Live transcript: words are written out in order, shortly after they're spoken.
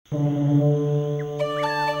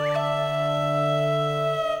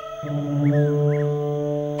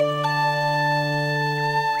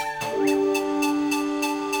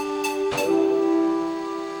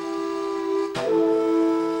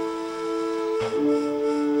Welcome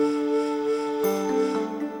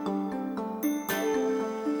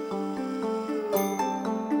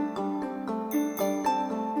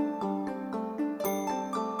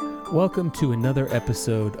to another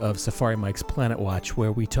episode of Safari Mike's Planet Watch,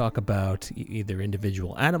 where we talk about either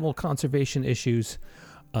individual animal conservation issues,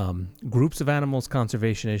 groups of animals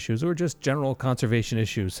conservation issues, or just general conservation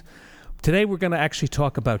issues. Today we're going to actually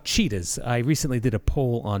talk about cheetahs. I recently did a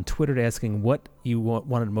poll on Twitter asking what you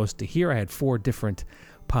wanted most to hear. I had 4 different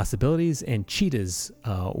possibilities, and cheetahs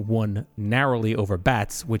won narrowly over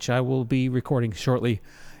bats, which I will be recording shortly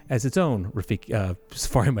as its own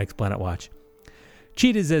Safari Mike's Planet Watch.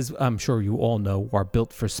 Cheetahs, as I'm sure you all know, are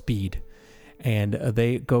built for speed, and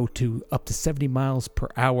they go to up to 70 miles per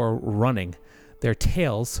hour running. Their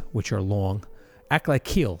tails, which are long, act like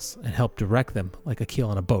keels and help direct them like a keel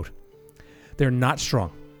on a boat. They're not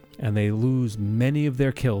strong, and they lose many of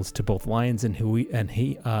their kills to both lions and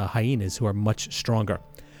hyenas, who are much stronger.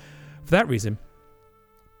 For that reason,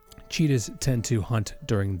 cheetahs tend to hunt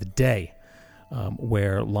during the day,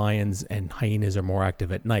 where lions and hyenas are more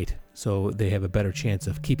active at night, so they have a better chance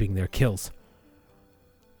of keeping their kills.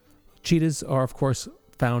 Cheetahs are, of course,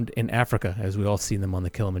 found in Africa, as we all see them on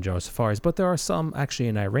the Kilimanjaro safaris, but there are some actually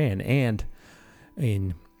in Iran, and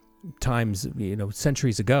in times,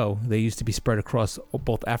 centuries ago, they used to be spread across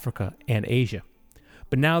both Africa and Asia.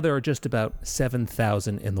 But now there are just about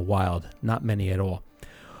 7,000 in the wild, not many at all.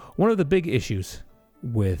 One of the big issues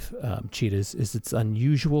with cheetahs is its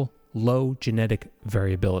unusual low genetic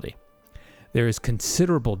variability. There is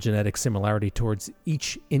considerable genetic similarity towards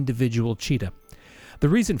each individual cheetah. The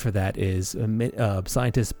reason for that is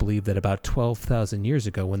scientists believe that about 12,000 years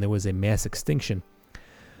ago, when there was a mass extinction,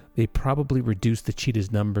 they probably reduced the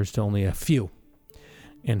cheetahs' numbers to only a few.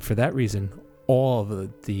 And for that reason, all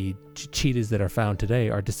of the cheetahs that are found today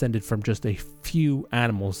are descended from just a few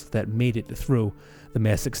animals that made it through the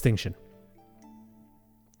mass extinction.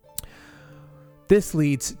 This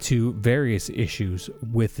leads to various issues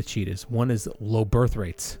with the cheetahs. One is low birth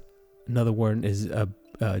rates. Another one is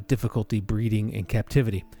difficulty breeding in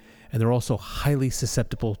captivity. And they're also highly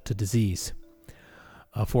susceptible to disease.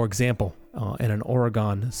 For example, in an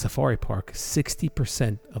Oregon safari park,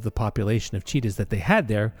 60% of the population of cheetahs that they had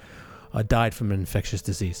there died from an infectious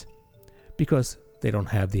disease because they don't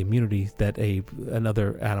have the immunity that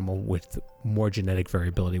another animal with more genetic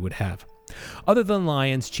variability would have. Other than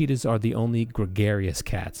lions, cheetahs are the only gregarious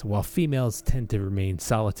cats. While females tend to remain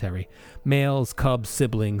solitary, males, cubs,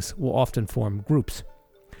 siblings will often form groups.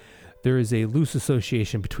 There is a loose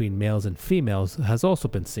association between males and females that has also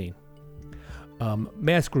been seen.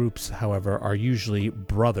 Mass groups, however, are usually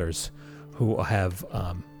brothers who have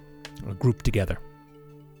grouped together.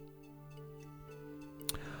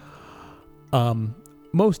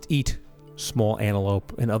 Most eat small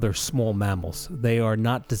antelope and other small mammals. They are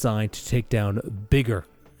not designed to take down bigger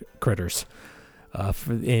critters.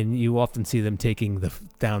 And you often see them taking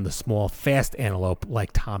down the small, fast antelope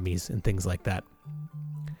like Tommies and things like that.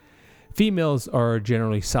 Females are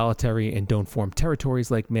generally solitary and don't form territories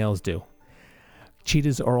like males do.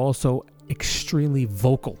 Cheetahs are also extremely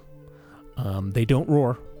vocal. They don't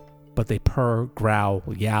roar, but they purr, growl,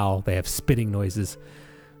 yowl. They have spitting noises.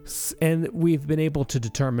 And we've been able to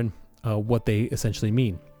determine what they essentially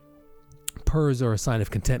mean. Purrs are a sign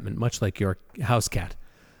of contentment, much like your house cat.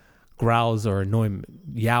 Growls are annoyment.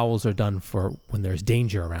 Yowls are done for when there's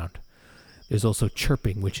danger around. There's also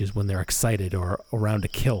chirping, which is when they're excited or around a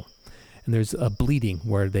kill. And there's a bleating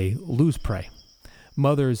where they lose prey.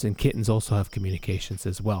 Mothers and kittens also have communications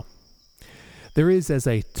as well. There is, as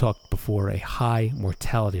I talked before, a high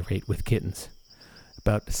mortality rate with kittens.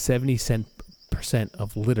 About 70%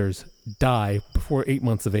 of litters die before 8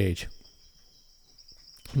 months of age.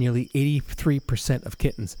 Nearly 83% of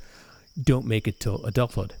kittens don't make it till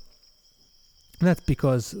adulthood. And that's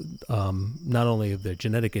because not only of their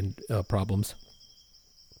genetic problems,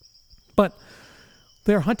 but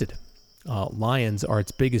they're hunted. Lions are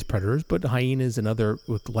its biggest predators, but hyenas and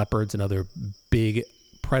leopards and other big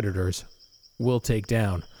predators will take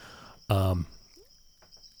down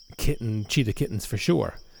cheetah kittens for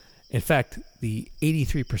sure. In fact, the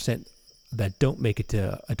 83% that don't make it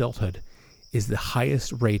to adulthood is the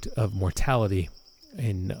highest rate of mortality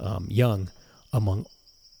in young among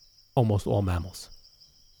almost all mammals.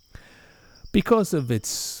 Because of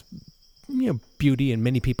its beauty, and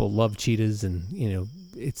many people love cheetahs, and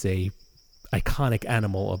it's a iconic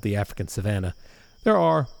animal of the African savanna, there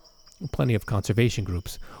are plenty of conservation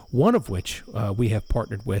groups, one of which we have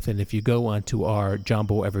partnered with. And if you go onto our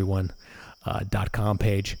JumboEveryone.com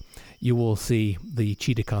page, you will see the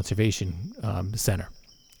Cheetah Conservation Center.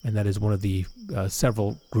 And that is one of the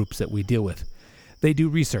several groups that we deal with. They do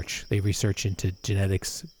research. They research into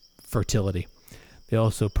genetics, fertility. They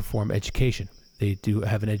also perform education. They do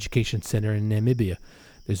have an education center in Namibia.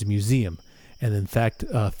 There's a museum. And in fact,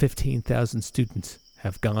 15,000 students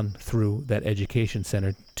have gone through that education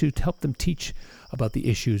center to help them teach about the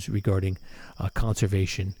issues regarding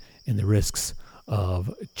conservation and the risks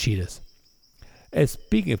of cheetahs. As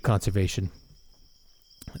speaking of conservation,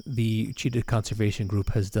 the Cheetah Conservation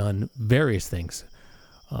Group has done various things,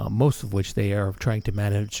 most of which they are trying to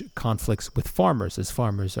manage conflicts with farmers, as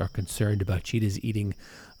farmers are concerned about cheetahs eating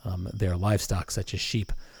their livestock, such as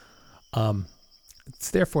sheep.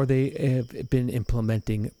 Therefore, they have been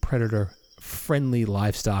implementing predator-friendly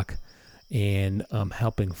livestock and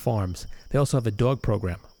helping farms. They also have a dog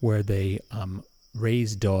program where they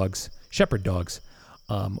raise dogs, shepherd dogs,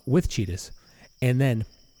 with cheetahs, and then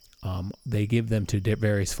they give them to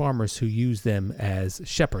various farmers who use them as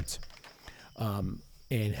shepherds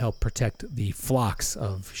and help protect the flocks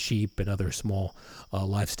of sheep and other small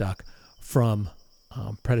livestock from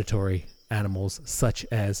predatory animals such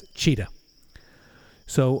as cheetah.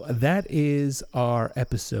 So that is our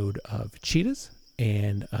episode of cheetahs,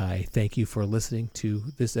 and I thank you for listening to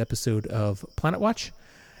this episode of Planet Watch.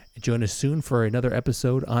 Join us soon for another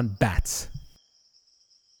episode on bats.